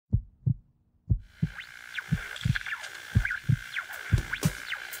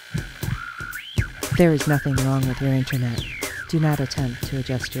There is nothing wrong with your internet. Do not attempt to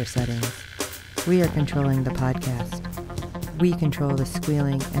adjust your settings. We are controlling the podcast. We control the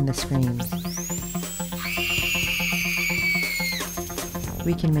squealing and the screams.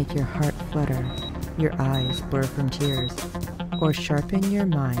 We can make your heart flutter, your eyes blur from tears, or sharpen your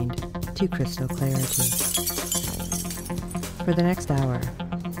mind to crystal clarity. For the next hour,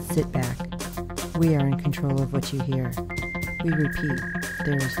 sit back. We are in control of what you hear. We repeat,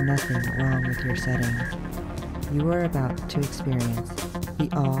 there is nothing wrong with your settings. You are about to experience the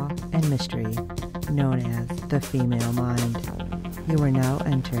awe and mystery known as the female mind. You are now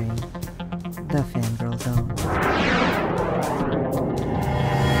entering the Fangirl Zone.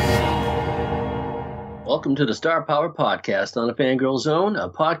 Welcome to the Star Power Podcast on the Fangirl Zone, a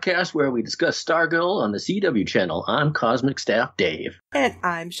podcast where we discuss Stargirl on the CW channel. I'm Cosmic Staff Dave. And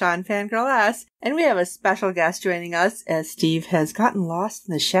I'm Sean Fangirl S. And we have a special guest joining us as Steve has gotten lost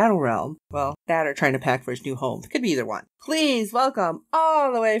in the Shadow Realm. Well, that or trying to pack for his new home. Could be either one. Please welcome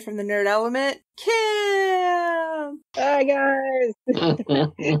all the way from the Nerd Element, Kim! Hi, guys!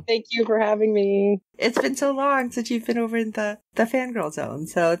 Thank you for having me. It's been so long since you've been over in the Fangirl Zone,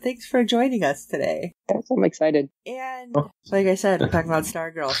 so thanks for joining us today. Yes, I'm excited. And like I said, we're talking about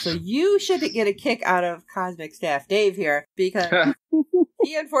Stargirl, so you should get a kick out of Cosmic Staff Dave here, because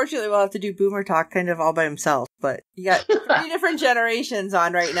he unfortunately will have to do Boomer Talk kind of all by himself, but you got 3 different generations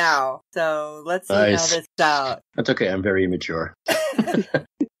on right now, so let's see how this is out. That's okay, I'm very immature.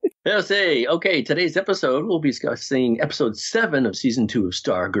 Let's see. Okay, today's episode, we'll be discussing episode 7 of season 2 of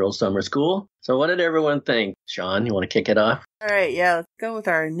Stargirl Summer School. So what did everyone think? Sean, you want to kick it off? All right, yeah, let's go with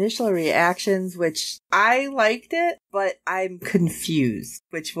our initial reactions, which I liked it, but I'm confused,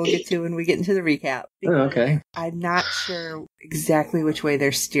 which we'll get to when we get into the recap. Okay. I'm not sure exactly which way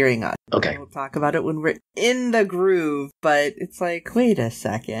they're steering us. Okay. We'll talk about it when we're in the groove, but it's like, wait a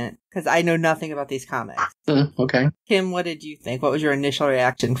second, because I know nothing about these comics. Okay. Kim, what did you think? What was your initial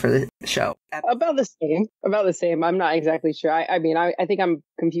reaction for the show? About the same. I'm not exactly sure. I mean, I think I'm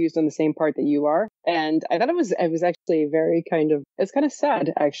confused on the same part that you are. And I thought it was actually very it's kind of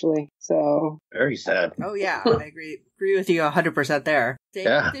sad, actually. So very sad. Oh, yeah. I agree with you 100% there. Dave,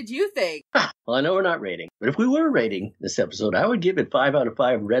 yeah. What did you think? Well, I know we're not rating, but if we were rating this episode, I would give it 5 out of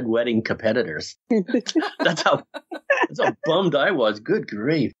 5 Red Wedding competitors. That's how bummed I was. Good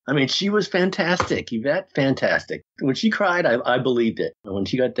grief. I mean, she was fantastic. Yvette, fantastic. When she cried, I believed it. And when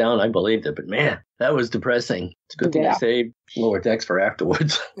she got down, I believed it. But man, that was depressing. It's a good thing I saved Lower Decks for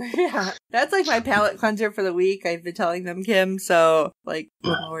afterwards. Yeah, that's like my palate cleanser for the week. I've been telling them, Kim. So, like,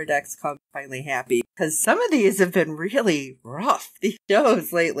 when Lower Decks come, finally happy. Because some of these have been really rough, these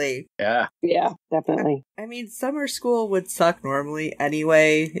shows lately. Yeah. Yeah, definitely. I mean, summer school would suck normally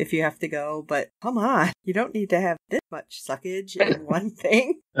anyway if you have to go. But come on, you don't need to have this much suckage in one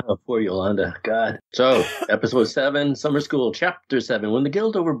thing. Oh, poor Yolanda. God. So, episode 7, Summer School, Chapter 7. When the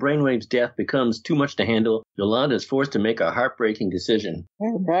guilt over Brainwave's death becomes too much to handle, Yolanda is forced to make a heartbreaking decision.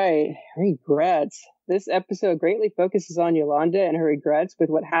 All right. Regrets. This episode greatly focuses on Yolanda and her regrets with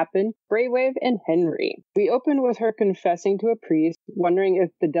what happened, Brainwave and Henry. We open with her confessing to a priest, wondering if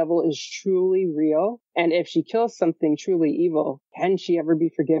the devil is truly real, and if she kills something truly evil, can she ever be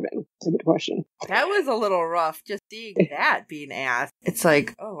forgiven? It's a good question. That was a little rough, just seeing that being asked. It's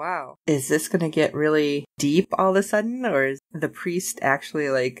like, oh wow, is this going to get really deep all of a sudden, or is the priest actually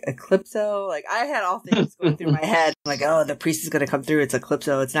like Eclipso? Like, I had all things going through my head, like, oh, the priest is going to come through, it's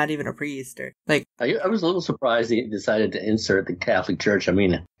Eclipso, it's not even a priest, or like... I was a little surprised they decided to insert the Catholic Church. I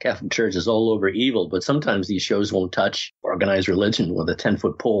mean, Catholic Church is all over evil, but sometimes these shows won't touch organized religion with a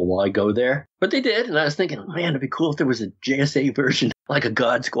 10-foot pole. Why go there? But they did, and I was thinking, oh, man, it'd be cool if there was a JSA version, like a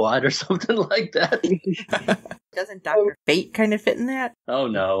God Squad or something like that. Doesn't Dr. Fate kind of fit in that? Oh,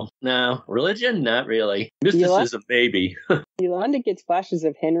 no. No. Religion? Not really. Mysticism, maybe. Yolanda gets flashes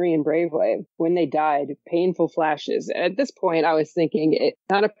of Henry and Bravewave when they died, painful flashes. At this point, I was thinking, it's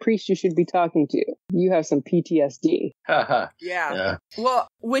not a priest you should be talking to. You have some PTSD. Yeah. Well,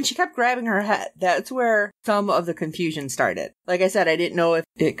 when she kept grabbing her head, that's where some of the confusion started. Like I said, I didn't know if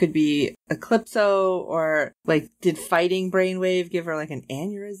it could be Eclipso or, like, did fighting Brainwave give her, like, an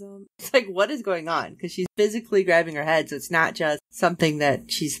aneurysm? It's like, what is going on? Because she's physically grabbing her head, so it's not just something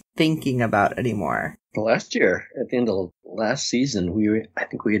that she's thinking about anymore. Last year, at the end of last season, I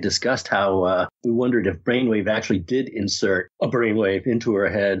think we had discussed how we wondered if Brainwave actually did insert a brainwave into her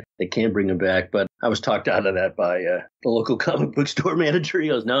head. They can bring him back, but I was talked out of that by the local comic book store manager. He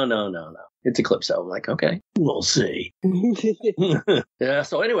goes, no. It's Eclipso. I'm like, okay, we'll see. Yeah,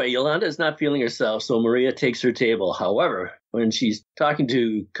 so anyway, Yolanda is not feeling herself, so Maria takes her table. However, when she's talking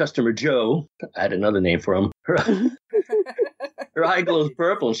to customer Joe, I had another name for him. Her eye glows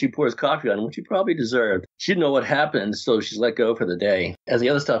purple and she pours coffee on him, which she probably deserved. She didn't know what happened, so she's let go for the day. As the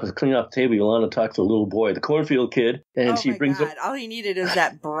other stuff is cleaning off the table, Yolanda talks to a little boy, the cornfield kid, and she brings up... All he needed is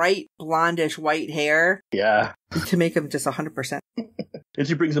that bright, blondish white hair. Yeah. To make him just 100%. And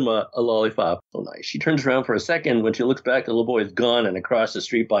she brings him a lollipop. So nice. She turns around for a second. When she looks back, the little boy is gone and across the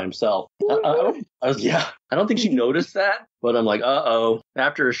street by himself. I don't think she noticed that, but I'm like, uh-oh.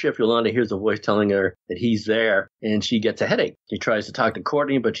 After her shift, Yolanda hears a voice telling her that he's there, and she gets a headache. She tries to talk to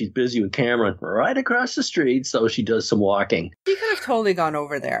Courtney, but she's busy with Cameron right across the street, so she does some walking. She could have totally gone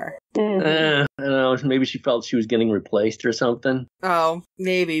over there. I don't know. Maybe she felt she was getting replaced or something. Oh,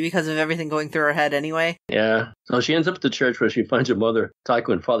 maybe because of everything going through her head anyway. Yeah. So she ends up at the church where she finds her mother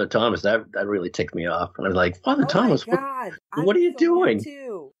talking with Father Thomas. That really ticked me off. And I was like, Father Thomas, what are you doing?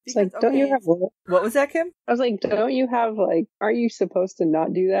 It's like, don't you have what was that, Kim? I was like, don't you have aren't you supposed to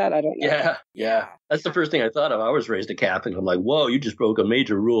not do that? I don't know. Yeah. That's the first thing I thought of. I was raised a Catholic. I'm like, whoa, you just broke a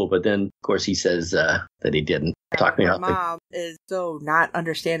major rule. But then, of course, he says that he didn't. Talk me out. Mom is so not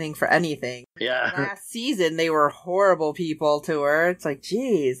understanding for anything. Yeah. Last season, they were horrible people to her. It's like,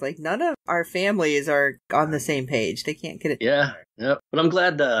 geez, none of our families are on the same page. They can't get it. Yeah. Yep. But I'm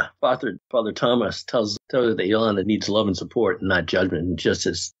glad Father Thomas tells her that Yolanda needs love and support and not judgment. And just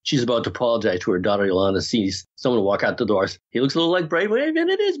as she's about to apologize to her daughter, Yolanda sees someone walk out the door. He looks a little like Brainwave, and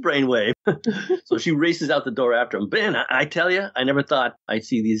it is Brainwave. So she races out the door after him. Ben, I tell you, I never thought I'd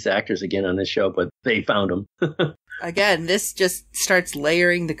see these actors again on this show, but they found them. Again, this just starts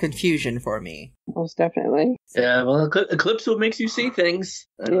layering the confusion for me. Most definitely. Yeah, well, Eclipso makes you see things.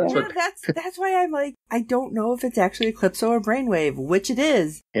 Yeah, that's why I'm like, I don't know if it's actually Eclipso or Brainwave, which it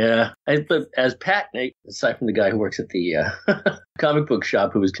is. Yeah, but as Pat, aside from the guy who works at the comic book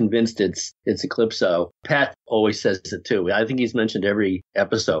shop who was convinced it's Eclipso, Pat always says it too. I think he's mentioned every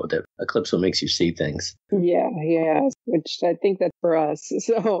episode that Eclipso makes you see things. Yeah, which I think that's for us.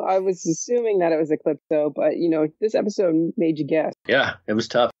 So I was assuming that it was Eclipso, but this episode made you guess. Yeah, it was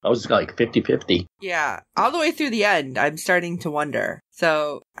tough. I was like 50-50. Yeah, all the way through the end, I'm starting to wonder.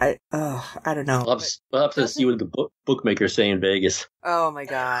 So, I don't know. We'll have to see what the bookmakers say in Vegas. Oh my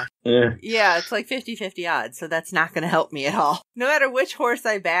god. Yeah, it's like 50-50 odds, so that's not going to help me at all. No matter which horse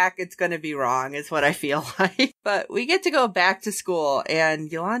I back, it's going to be wrong, is what I feel like. But we get to go back to school,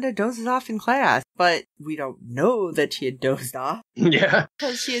 and Yolanda dozes off in class, but we don't know that she had dozed off. Yeah.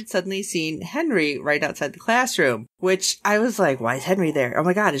 Because she had suddenly seen Henry right outside the classroom, which I was like, why is Henry there? Oh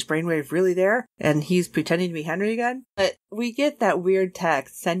my god, is Brainwave really there? And he's pretending to be Henry again? But we get that weird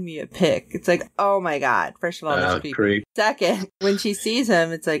text, send me a pic. It's like, oh my god. First of all, that's creepy. Second, when she sees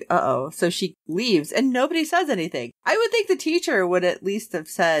him, it's like, uh-oh. So she leaves, and nobody says anything. I would think the teacher would at least have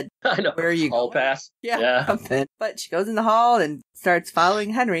said, I know. Where are you Hall going? Pass. Yeah, something. But she goes in the hall and starts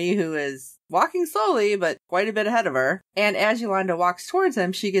following Henry, who is walking slowly, but quite a bit ahead of her. And as Yolanda walks towards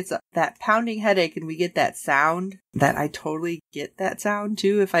him, she gets that pounding headache, and we get that sound that I totally get that sound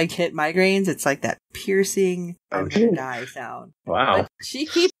too. If I get migraines, it's like that piercing, I'm gonna die sound. Wow. But she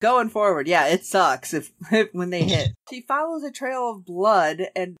keeps going forward. Yeah, it sucks when they hit. She follows a trail of blood,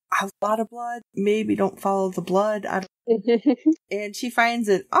 and a lot of blood. Maybe don't follow the blood. I don't. And she finds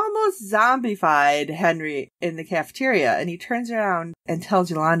an almost zombified Henry in the cafeteria, and he turns around and tells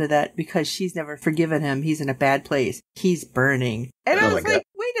Yolanda that because she's never forgiven him, he's in a bad place. He's burning. And I was like,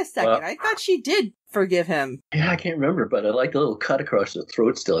 wait a second. I thought she did forgive him. Yeah, I can't remember, but I like the little cut across the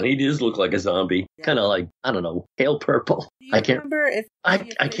throat still. And he does look like a zombie. Yeah. Kind of like, I don't know, pale purple. I can't remember if I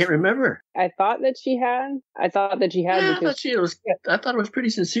can't remember. I thought that she had. I thought it was pretty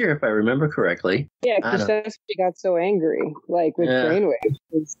sincere, if I remember correctly. Yeah, because she got so angry, with Brainwave.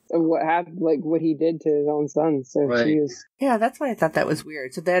 What happened, what he did to his own son. So she was. Yeah, that's why I thought that was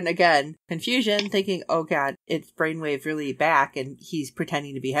weird. So then again, confusion, thinking, oh god, it's Brainwave really back, and he's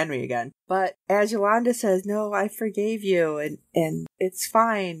pretending to be Henry again. But as Yolanda says, no, I forgave you, and it's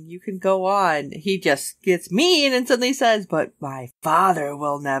fine, you can go on. He just gets mean and suddenly says, but my father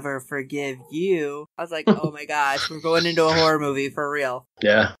will never forgive you. I was like, oh my gosh, we're going into a horror movie for real.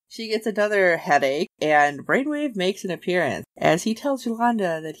 Yeah. She gets another headache, and Brainwave makes an appearance as he tells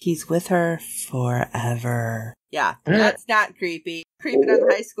Yolanda that he's with her forever. Yeah, that's not creepy. Creeping on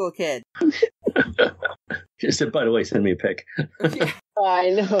the high school kid. She said, by the way, send me a pic. Yeah. I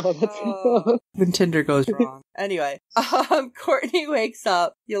know. When Tinder goes wrong. Anyway, Courtney wakes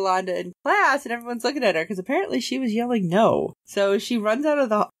up Yolanda in class, and everyone's looking at her because apparently she was yelling no. So she runs out of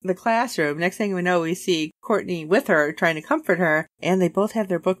the classroom. Next thing we know, we see Courtney with her trying to comfort her, and they both have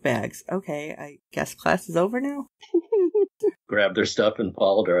their book bags. Okay, I guess class is over now. Grabbed their stuff and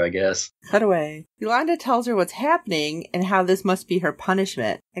followed her, I guess. Cut away. Yolanda tells her what's happening and how this must be her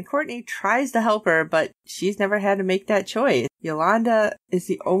punishment. And Courtney tries to help her, but she's never had to make that choice. Yolanda is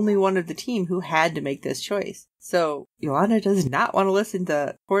the only one of the team who had to make this choice. So Yolanda does not want to listen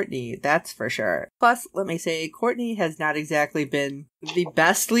to Courtney, that's for sure. Plus, let me say, Courtney has not exactly been the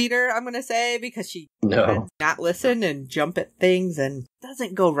best leader, I'm going to say, because she does not listen and jump at things and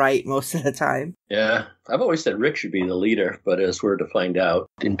doesn't go right most of the time. Yeah, I've always said Rick should be the leader, but as we're to find out,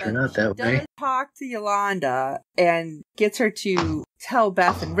 didn't turn out that way. Does talk to Yolanda and gets her to tell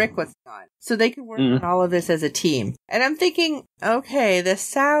Beth and Rick what's going on, so they can work on all of this as a team. And I'm thinking, okay, this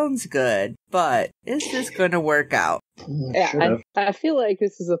sounds good, but is this going to work out? Yeah, I feel like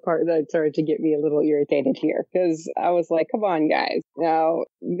this is a part that started to get me a little irritated here, because I was like, come on, guys. Now,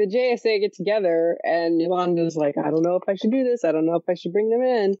 the JSA get together, and Yolanda's like, I don't know if I should do this. I don't know if I should bring them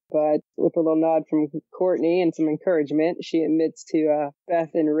in. But with a little nod from Courtney and some encouragement, she admits to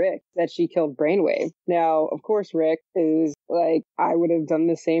Beth and Rick that she killed Brainwave. Now, of course, Rick is like, I would have done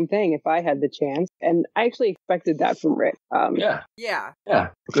the same thing if I had the chance. And I actually expected that from Rick. Yeah.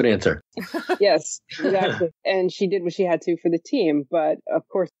 Good answer. Yes, exactly. And she did what she had to for the team. But of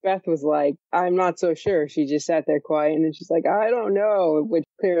course, Beth was like, I'm not so sure. She just sat there quiet, and then she's like, I don't know, which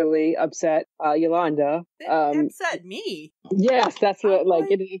clearly upset Yolanda. That upset me. Yes, that's what,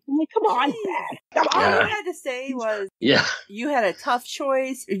 it is. I'm like, come on, Beth. Come on. All you had to say was, you had a tough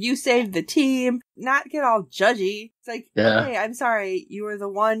choice, or you saved the team, not get all judgy. It's like, okay, I'm sorry, you are the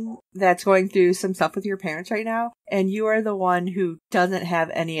one that's going through some stuff with your parents right now, and you are the one who doesn't have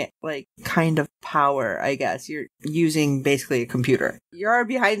any, kind of power, I guess. You're using basically a computer. You're a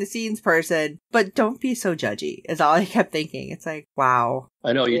behind-the-scenes person, but don't be so judgy, is all I kept thinking. It's like, wow.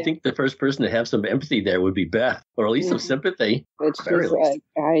 I know, you think the first person to have some empathy there would be Beth, or at least some sympathy. It's just like,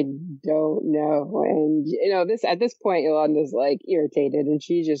 I don't know. And, at this point, Yolanda's irritated, and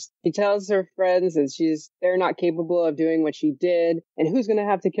she tells her friends that they're not capable of doing what she did, and who's going to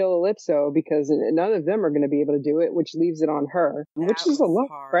have to kill Ellipso, because none of them are going to be able to do it, which leaves it on her, which is a lot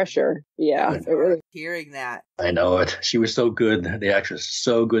of pressure. Yeah. Hearing that. I know it. She was so good. The actress is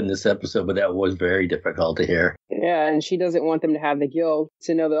so good in this episode, but that was very difficult to hear. Yeah, and she doesn't want them to have the guilt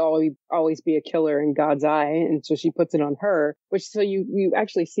to know they'll always be a killer in God's eye, and so she puts it on her, so you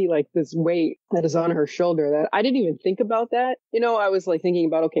actually see this weight that is on her shoulder that I didn't even think about that. I was thinking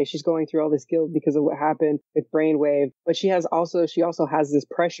about, okay, she's going through all this guilt because of what happened with Brainwave, but she also has this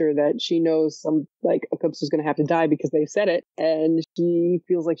pressure that she knows Eclipse is going to have to die because they've said it, and she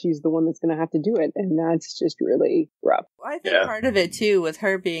feels like she's the one that's going to have to do it, and that's just really rough. Well, I think part of it too, with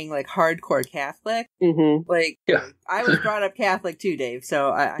her being hardcore Catholic, I was brought up Catholic too, Dave.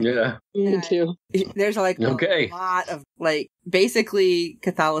 So me too. There's a lot of basically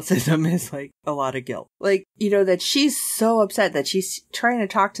Catholicism is a lot of guilt. That she's so upset that she's trying to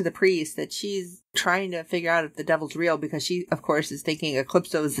talk to the priest, that she's trying to figure out if the devil's real, because she, of course, is thinking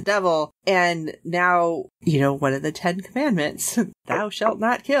Eclipso is the devil. And now, one of the 10 commandments, thou shalt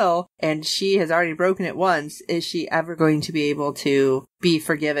not kill. And she has already broken it once. Is she ever going to be able to be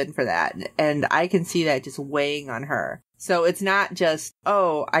forgiven for that? And I can see that just weighing on her. So it's not just,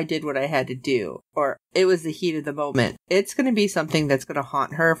 oh, I did what I had to do, or it was the heat of the moment. It's going to be something that's going to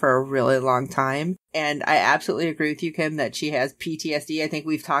haunt her for a really long time. And I absolutely agree with you, Kim, that she has PTSD. I think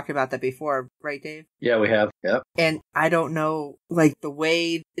we've talked about that before, right, Dave? Yeah, we have. Yep. And I don't know, the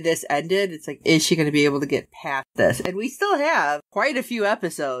way this ended, it's is she going to be able to get past this? And we still have quite a few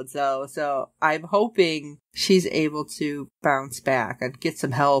episodes, though. So I'm hoping she's able to bounce back and get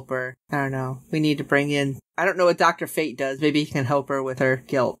some help, or I don't know. We need to bring in, I don't know what Dr. Fate does. Maybe he can help her with her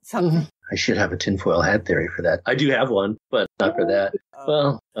guilt. Something. I should have a tinfoil hat theory for that. I do have one, but not for that.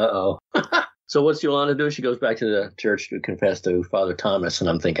 Well, So what's Yolanda do? She goes back to the church to confess to Father Thomas, and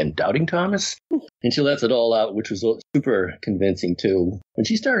I'm thinking, doubting Thomas? And she lets it all out, which was super convincing, too. When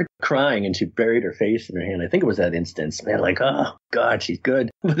she started crying and she buried her face in her hand, I think it was that instance, man, oh, God, she's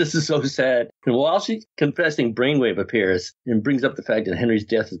good. But this is so sad. And while she's confessing, Brainwave appears and brings up the fact that Henry's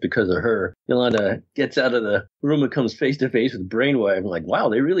death is because of her. Yolanda gets out of the room and comes face to face with Brainwave. I'm like, wow,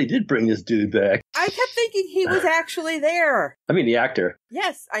 they really did bring this dude back. I kept thinking he was actually there. I mean, the actor.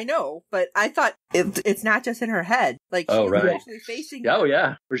 Yes, I know, but I thought it's not just in her head. She was actually facing. Oh,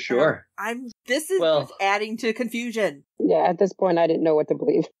 yeah, for sure. This is just adding to confusion. Yeah, at this point, I didn't know what to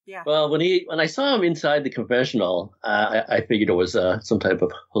believe. Yeah. Well, when I saw him inside the confessional, I figured it was some type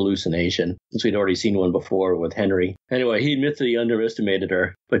of hallucination, since we'd already seen one before with Henry. Anyway, he admits that he underestimated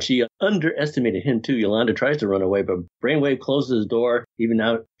her, but she underestimated him too. Yolanda tries to run away, but Brainwave closes his door. Even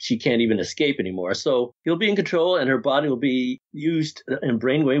now, she can't even escape anymore. So he'll be in control, and her body will be used, and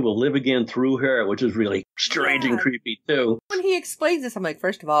Brainwave will live again through her, which is really strange and creepy too. When he explains this, I'm like,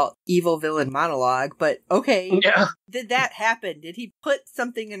 first of all, evil villain monologue, but okay. Yeah. Did that happen? Did he put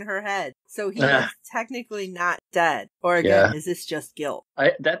something in her head? So he is technically not dead. Or again, is this just guilt?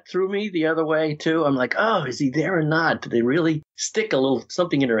 That threw me the other way too. I'm like, oh, is he there or not? Did they really stick a little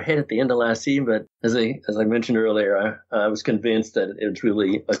something in her head at the end of last scene? But as I mentioned earlier, I was convinced that it was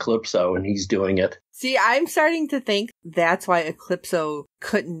really Eclipso and he's doing it. See, I'm starting to think that's why Eclipso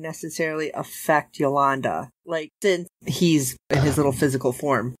couldn't necessarily affect Yolanda. Like, since he's in his little physical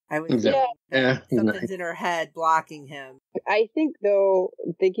form. I would say something's in her head blocking him. I think, though,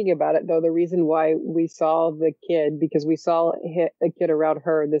 thinking about it, though, the reason why we saw the kid, because we saw a kid around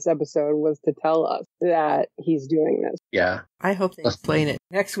her this episode, was to tell us that he's doing this. Yeah. I hope they explain it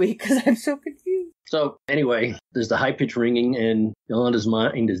next week, because I'm so confused. So, anyway, there's the high-pitched ringing, and Yolanda's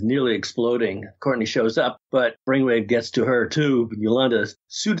mind is nearly exploding. Courtney shows up, but Brainwave gets to her, too. But Yolanda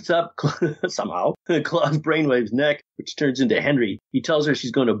suits up somehow, claws Brainwave's neck, which turns into Henry. He tells her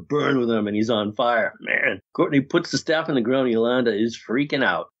she's going to burn with him, and he's on fire. Man, Courtney puts the staff on the ground, and Yolanda is freaking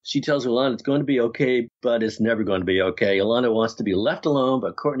out. She tells Yolanda it's going to be okay, but it's never going to be okay. Yolanda wants to be left alone,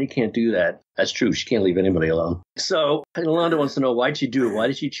 but Courtney can't do that. That's true. She can't leave anybody alone. So Yolanda wants to know, why'd she do it? Why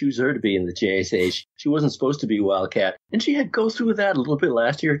did she choose her to be in the JSA? She wasn't supposed to be Wildcat. And she had go through that a little bit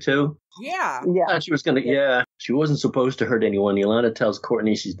last year, too. Yeah. She was going to, she wasn't supposed to hurt anyone. Yolanda tells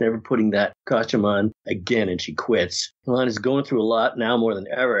Courtney she's never putting that costume on again, and she quits. Yolanda's going through a lot now more than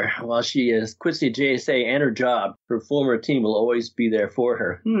ever. While she quits the JSA and her job, her former team will always be there for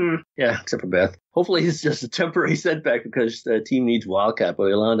her. Yeah, except for Beth. Hopefully it's just a temporary setback because the team needs Wildcat, but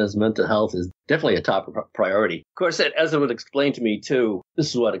Yolanda's mental health is definitely a top priority. Of course, as it would explain to me, too, this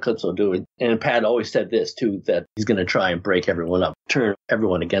is what Eclipse will do. And Pat always said this, too, that he's going to try and break everyone up, turn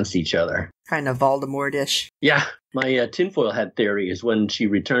everyone against each other. Kind of Voldemort-ish. Yeah. My tinfoil hat theory is when she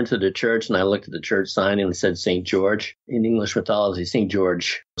returned to the church and I looked at the church sign and it said St. George. In English mythology, St.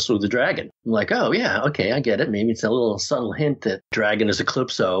 George slew the dragon. I'm like, oh, yeah, okay, I get it. Maybe it's a little subtle hint that dragon is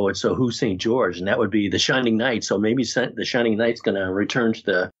Eclipso, and so who's St. George? And that would be the Shining Knight. So maybe the Shining Knight's going to return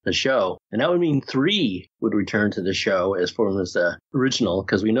to the show. And that would mean 3 would return to the show as far as the original,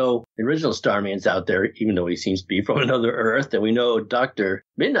 because we know the original Starman's out there, even though he seems to be from another Earth, and we know Dr.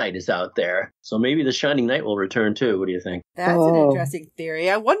 Midnight is out there. So maybe the Shining Knight will return too. What do you think? That's an interesting theory.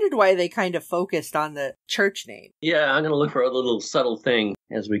 I wondered why they kind of focused on the church name. Yeah, I'm going to look for a little subtle thing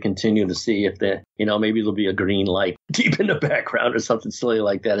as we continue to see if maybe there'll be a green light deep in the background or something silly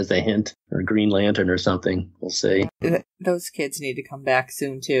like that as a hint, or a Green Lantern or something. We'll see. Those kids need to come back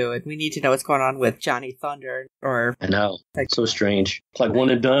soon too, and we need to know what's going on with Johnny Thunder. I know. It's so strange. It's like one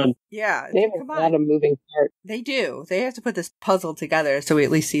and done. Yeah. They have a lot of moving parts. They do. They have to put this puzzle together so we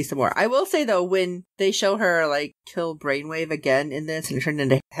at least see some more. I will say, though, when they show her, kill Brainwave again in this and it turned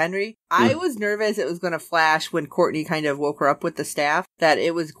into Henry, I was nervous it was going to flash when Courtney kind of woke her up with the staff, that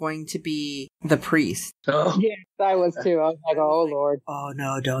it was going to be the priest. Oh. Yeah, I was too. I was like, oh, Lord. Oh,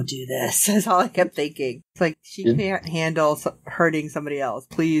 no, don't do this. That's all I kept thinking. It's like, she can't handle hurting somebody else.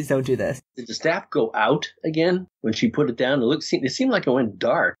 Please don't do this. Did the staff go out again when she put it down? It seemed like it went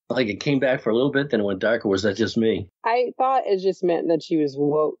dark. Like it came back for a little bit, then it went dark, or was that just me? I thought it just meant that she was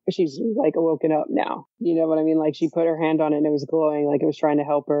she's woken up now. You know what I mean? Like she put her hand on it and it was glowing, like it was trying to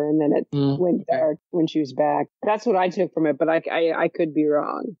help her, and then it went dark when she was back. That's what I took from it, but I could be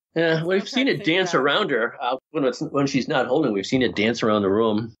wrong. Yeah, we've seen it dance around her when she's not holding. We've seen it dance around the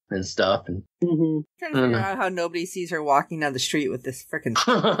room and stuff. And trying to figure out how nobody sees her walking down the street with this frickin'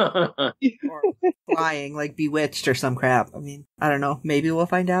 or flying like Bewitched or some crap. I mean, I don't know. Maybe we'll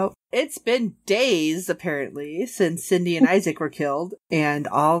find out. It's been days, apparently, since Cindy and Isaac were killed, and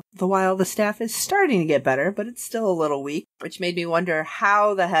all the while the staff is starting to get better, but it's still a little weak, which made me wonder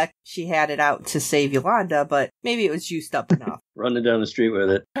how the heck she had it out to save Yolanda, but maybe it was juiced up enough. Running down the street with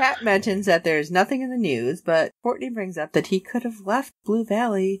it. Pat mentions that there's nothing in the news, but Courtney brings up that he could have left Blue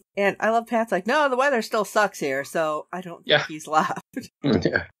Valley, and I love Pat's like, no, the weather still sucks here, so I don't think he's left.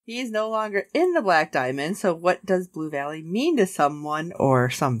 Yeah. He's no longer in the Black Diamond, so what does Blue Valley mean to someone or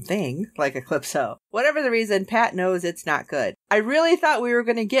something like Eclipso? Whatever the reason, Pat knows it's not good. I really thought we were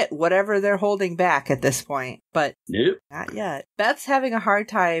going to get whatever they're holding back at this point, but nope. Not yet. Beth's having a hard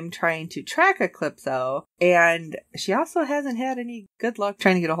time trying to track Eclipso, and she also hasn't had any good luck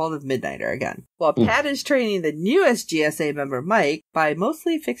trying to get a hold of Midnighter again. Well, Pat is training the newest GSA member, Mike, by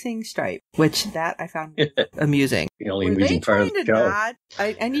mostly fixing Stripe, which that I found amusing. The only Were amusing they part of trying the to show. nod?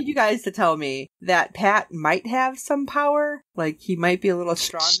 I need you guys to tell me that Pat might have some power, like he might be a little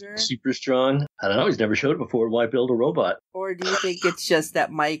stronger. Super strong. I don't know. He's never showed it before. Why build a robot? Or do you think it's just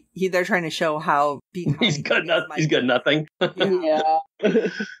that Mike, they're trying to show how behind He's got nothing. Yeah.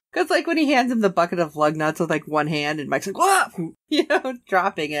 Because, like, when he hands him the bucket of lug nuts with, like, one hand, and Mike's like, whoa! You know,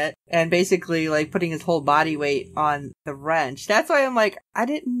 dropping it, and basically, like, putting his whole body weight on the wrench. That's why I'm like, I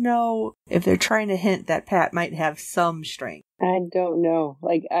didn't know if they're trying to hint that Pat might have some strength. I don't know.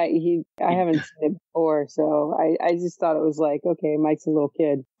 Like, I haven't seen it before, so I just thought it was like, okay, Mike's a little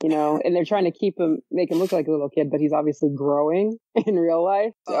kid, you know, and they're trying to make him look like a little kid, but he's obviously growing in real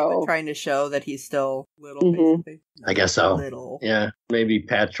life. So They're trying to show that he's still little, basically. I guess so. Little. Yeah. Maybe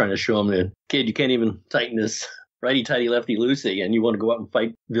Pat's trying to show him that, kid, you can't even tighten this righty-tighty, lefty-loosey, and you want to go out and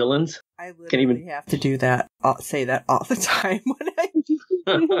fight villains? I literally have to do that. I'll say that all the time when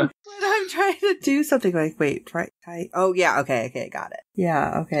I'm trying to do something like, wait, right? Oh, yeah, okay, got it.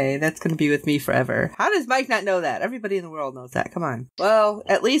 Yeah, okay, that's going to be with me forever. How does Mike not know that? Everybody in the world knows that. Come on. Well,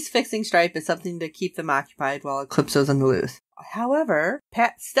 at least fixing Stripe is something to keep them occupied while Eclipso's on the loose. However,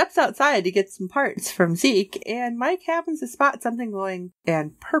 Pat steps outside to get some parts from Zeke, and Mike happens to spot something glowing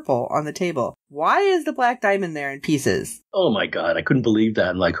and purple on the table. Why is the Black Diamond there in pieces? Oh my God, I couldn't believe that.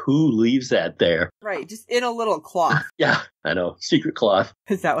 I'm like, who leaves that there? Right, just in a little cloth. Yeah, I know. Secret cloth.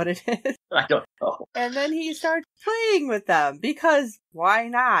 Is that what it is? I don't know. And then he starts playing with them, because why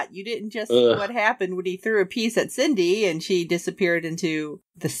not? You didn't just see what happened when he threw a piece at Cindy and she disappeared into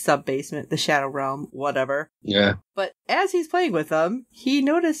the sub-basement, the Shadow Realm, whatever. Yeah. But as he's playing with them, he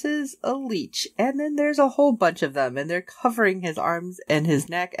notices a leech, and then there's a whole bunch of them, and they're covering his arms and his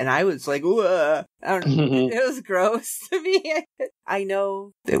neck, and I was like, whoa. I don't know. It was gross to me. I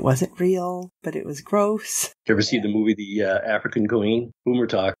know it wasn't real, but it was gross. Did you ever see the movie The African Queen? Boomer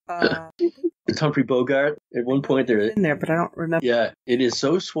Talk. It's Humphrey Bogart. At one point there, in there, but I don't remember. Yeah, it is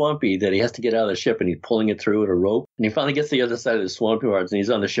so swampy that he has to get out of the ship, and he's pulling it through with a rope. And he finally gets to the other side of the swampy parts, and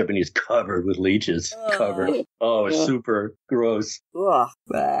he's on the ship, and he's covered with leeches. Covered. Oh, it's super gross. Ugh.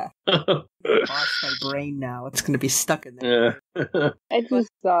 Lost my brain now. It's going to be stuck in there. I just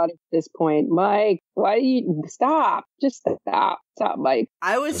thought at this point, Mike, why do you stop? Just stop. Stop, Mike.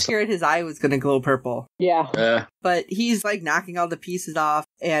 I was scared his eye was going to glow purple. Yeah. But he's like knocking all the pieces off,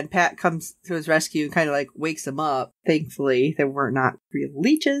 and Pat comes to his rescue and kind of like wakes him up. Thankfully, there were not real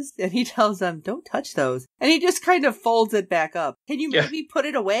leeches, and he tells them, don't touch those. And he just kind of folds it back up. Can you maybe put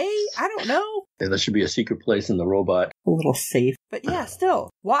it away? I don't know. Yeah, there should be a secret place in the robot. A little safe. But yeah, still.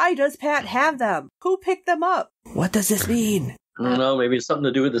 Why does Pat have them? Who picked them up? What does this mean? I don't know. Maybe it's something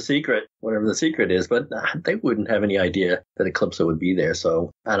to do with the secret, whatever the secret is. But they wouldn't have any idea that Eclipso would be there.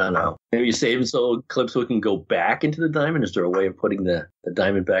 So I don't know. Maybe you save him so Eclipso can go back into the diamond. Is there a way of putting the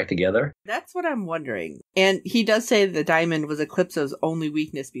diamond back together? That's what I'm wondering. And he does say the diamond was Eclipso's only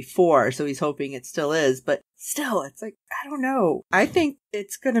weakness before, so he's hoping it still is. But still, it's like, I don't know. I think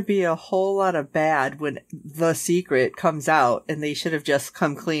it's going to be a whole lot of bad when the secret comes out, and they should have just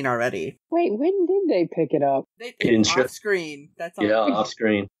come clean already. Wait, when did they pick it up? They off screen. That's all. Yeah, off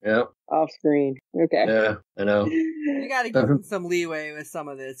screen. Yeah. Off screen. Okay. Yeah, I know. You got to give them some leeway with some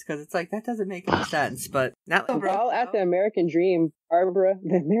of this, because it's like, that doesn't make any sense. But not well, at the American Dream, Barbara,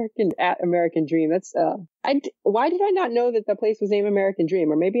 the American Dream. That's why did I not know that the place was named American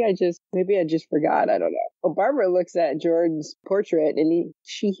Dream? Or maybe I just forgot. I don't know. Well, Barbara looks at Jordan's portrait, and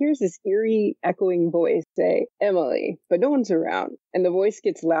she hears this eerie, echoing voice say, "Emily," but no one's around. And the voice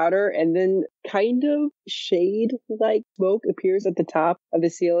gets louder, and then kind of shade-like smoke appears at the top of the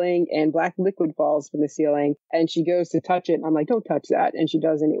ceiling, and black liquid falls from the ceiling. And she goes to touch it, and I'm like, "Don't touch that!" And she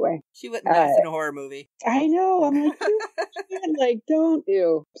does anyway. She wouldn't do this in a horror movie. I know. I'm like, don't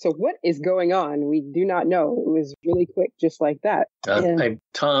do. So what is going on? We do not know. It was really quick, just like that.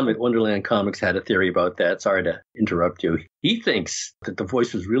 Tom at Wonderland Comics had a theory about that. Sorry to interrupt you. He thinks that the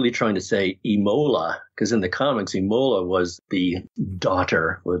voice was really trying to say Emola, because in the comics, Emola was the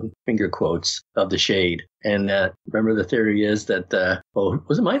daughter, with finger quotes, of the Shade. And remember, the theory is that,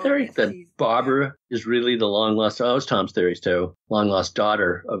 was it my theory? That Barbara is really the long-lost, it was Tom's theories too, long-lost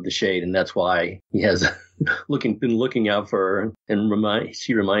daughter of the Shade, and that's why he has been looking out for her, and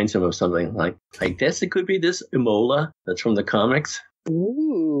she reminds him of something like, I guess it could be this Emola that's from the comics.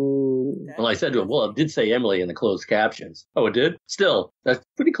 Ooh. Well, I said to him, well, it did say Emily in the closed captions. Oh, it did? Still, that's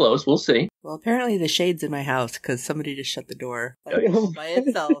pretty close. We'll see. Well, apparently the shade's in my house because somebody just shut the door Yikes. by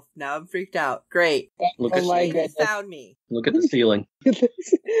itself. Now I'm freaked out. Great. Look Oh at my Shade has found me. Look at the ceiling.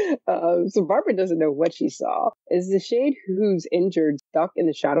 So Barbara doesn't know what she saw. Is the shade who's injured stuck in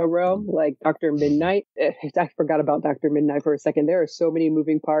the shadow realm, like Dr. Midnight? I forgot about Dr. Midnight for a second. There are so many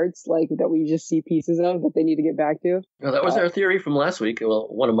moving parts, like that we just see pieces of that they need to get back to. Well, that was our theory from last week. Well,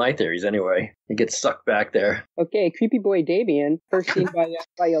 one of my theories, anyway. It gets sucked back there. Okay, creepy boy Damien, first seen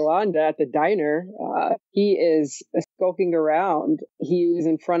by Yolanda at the diner. He is skulking around. He was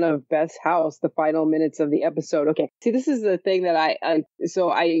in front of Beth's house the final minutes of the episode. Okay, see, this is the thing that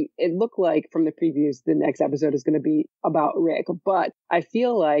it looked like from the previews the next episode is going to be about Rick, but I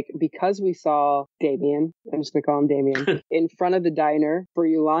feel like because we saw Damien, I'm just going to call him Damien, in front of the diner for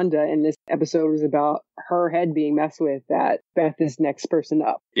Yolanda, and this episode was about her head being messed with, that Beth is next person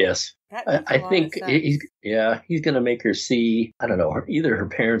up. Yes. I think he's going to make her see, I don't know, either her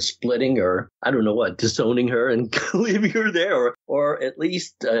parents splitting or, I don't know what, disowning her and leaving her there, or at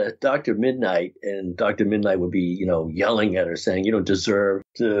least Dr. Midnight. And Dr. Midnight would be, yelling at her saying, you don't deserve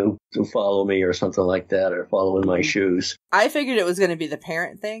to follow me or something like that, or follow in my shoes. I figured it was going to be the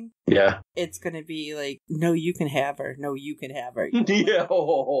parent thing. Yeah. It's going to be like, no, you can have her. No, you can have her. Yeah.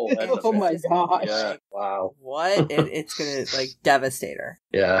 Oh my gosh. Yeah. Wow. What? It's going to devastate her.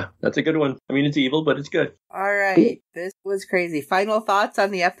 Yeah, that's a good one. I mean, it's evil, but it's good. All right. This was crazy. Final thoughts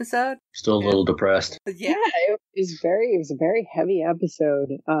on the episode? Still a little depressed. Yeah. It was a very heavy episode.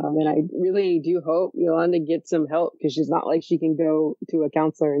 And I really do hope Yolanda gets some help, because she's not like she can go to a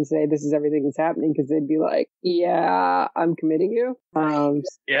counselor and say, this is everything that's happening, because they'd be like, yeah, I'm committing you.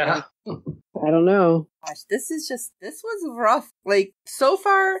 Yeah. I don't know. Gosh, this was rough. Like, so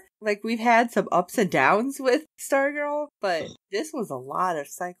far, we've had some ups and downs with Stargirl, but this was a lot of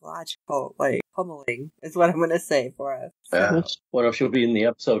psychological, pummeling, is what I'm going to say for us. Yeah. What if she'll be in the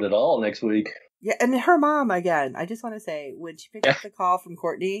episode at all next week? Yeah, and her mom, again, I just want to say, when she picked up the call from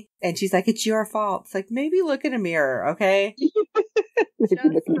Courtney, and she's like, it's your fault. It's like, maybe look in a mirror, okay?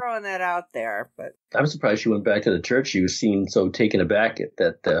 Just throwing that out there. But I'm surprised she went back to the church. She was seen so taken aback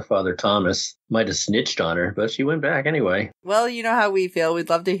that Father Thomas might have snitched on her, but she went back anyway. Well, you know how we feel. We'd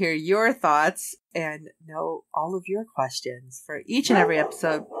love to hear your thoughts and know all of your questions for each and every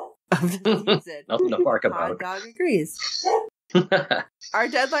episode of the season. Nothing to bark about. Hot Dog agrees. Our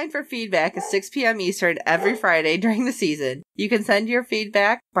deadline for feedback is 6 p.m. Eastern every Friday during the season. You can send your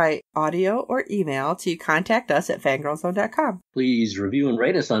feedback by audio or email to contact us at fangirlzone.com. Please review and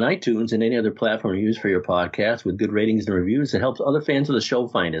rate us on iTunes and any other platform you use for your podcast. With good ratings and reviews, it helps other fans of the show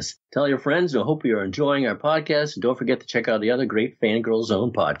find us. Tell your friends, and I hope you are enjoying our podcast. And don't forget to check out the other great Fangirl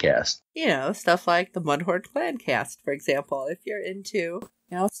Zone podcasts. Stuff like the Mudhorn Clancast, for example, if you're into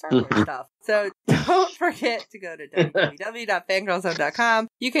Star Wars stuff. So don't forget to go to www.fangirlzone.com.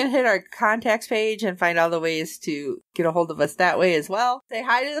 You can hit our contacts page and find all the ways to get a hold of us that way as well. Say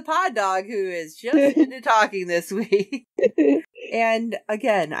hi to the pod dog, who is just into talking this week. And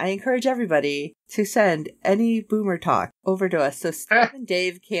again, I encourage everybody to send any boomer talk over to us so Steve and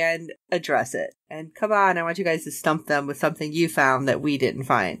Dave can address it. And come on, I want you guys to stump them with something you found that we didn't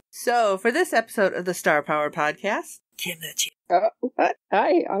find. So for this episode of the Star Power Podcast, Kim, that's you.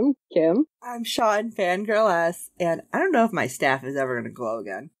 Hi, I'm Kim. I'm Sean, Fangirl S, and I don't know if my staff is ever going to glow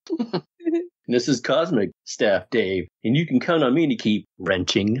again. This is Cosmic Staff Dave, and you can count on me to keep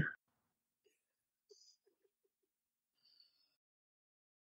wrenching